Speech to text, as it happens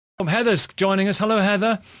Heather's joining us. Hello,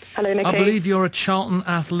 Heather. Hello, Nicky. I believe you're a Charlton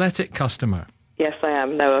Athletic customer. Yes, I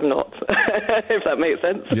am. No, I'm not. If that makes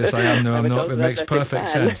sense. Yes, I am. No, I'm not. Charlton It makes Athletic perfect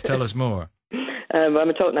fan. sense. Tell us more. I'm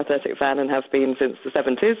a Charlton Athletic fan and have been since the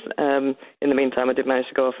 70s. In the meantime, I did manage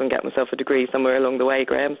to go off and get myself a degree somewhere along the way,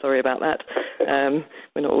 Graham. Sorry about that.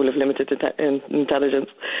 We're not all of limited intelligence.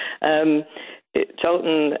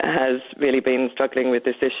 Charlton has really been struggling with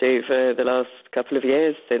this issue for the last couple of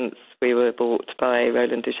years since we were bought by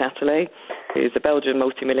Roland Duchâtelet, who's a Belgian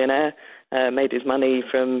multimillionaire, made his money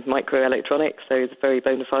from microelectronics, so he's very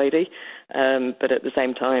bona fide. But at the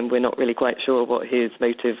same time, we're not really quite sure what his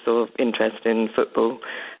motives or interest in football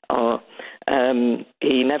are.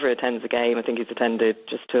 He never attends a game. I think he's attended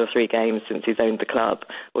just 2 or 3 games since he's owned the club,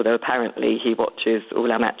 although apparently he watches all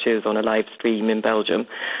our matches on a live stream in Belgium.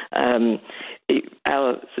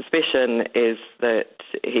 Our suspicion is that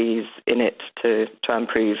he's in it to try and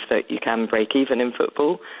prove that you can break even in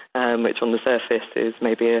football, which on the surface is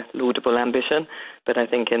maybe a laudable ambition, but I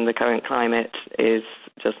think in the current climate is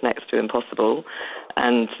just next to impossible.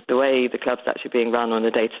 And the way the club's actually being run on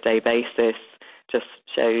a day-to-day basis just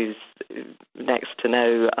shows next to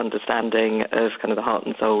no understanding of kind of the heart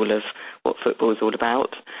and soul of what football is all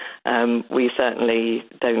about. We certainly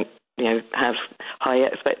don't have high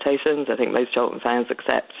expectations. I think most Charlton fans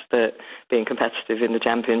accept that being competitive in the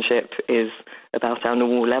Championship is about our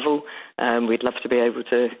normal level. We'd love to be able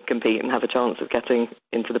to compete and have a chance of getting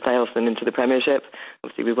into the playoffs and into the Premiership.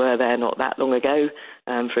 Obviously, we were there not that long ago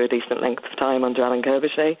for a decent length of time under Alan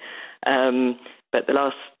Kirbishley. But the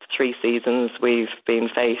last 3 seasons, we've been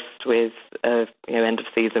faced with a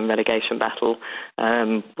end-of-season relegation battle.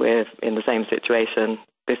 We're in the same situation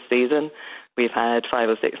this season. We've had 5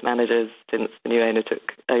 or 6 managers since the new owner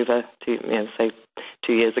took over, 2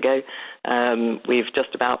 years ago. We've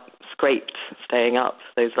just about scraped staying up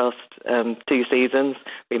those last 2 seasons.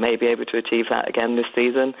 We may be able to achieve that again this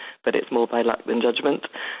season, but it's more by luck than judgment.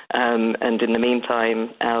 And in the meantime,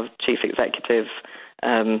 our chief executive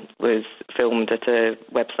was filmed at a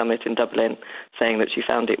web summit in Dublin saying that she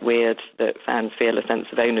found it weird that fans feel a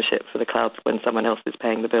sense of ownership for the club when someone else is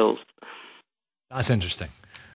paying the bills. That's interesting.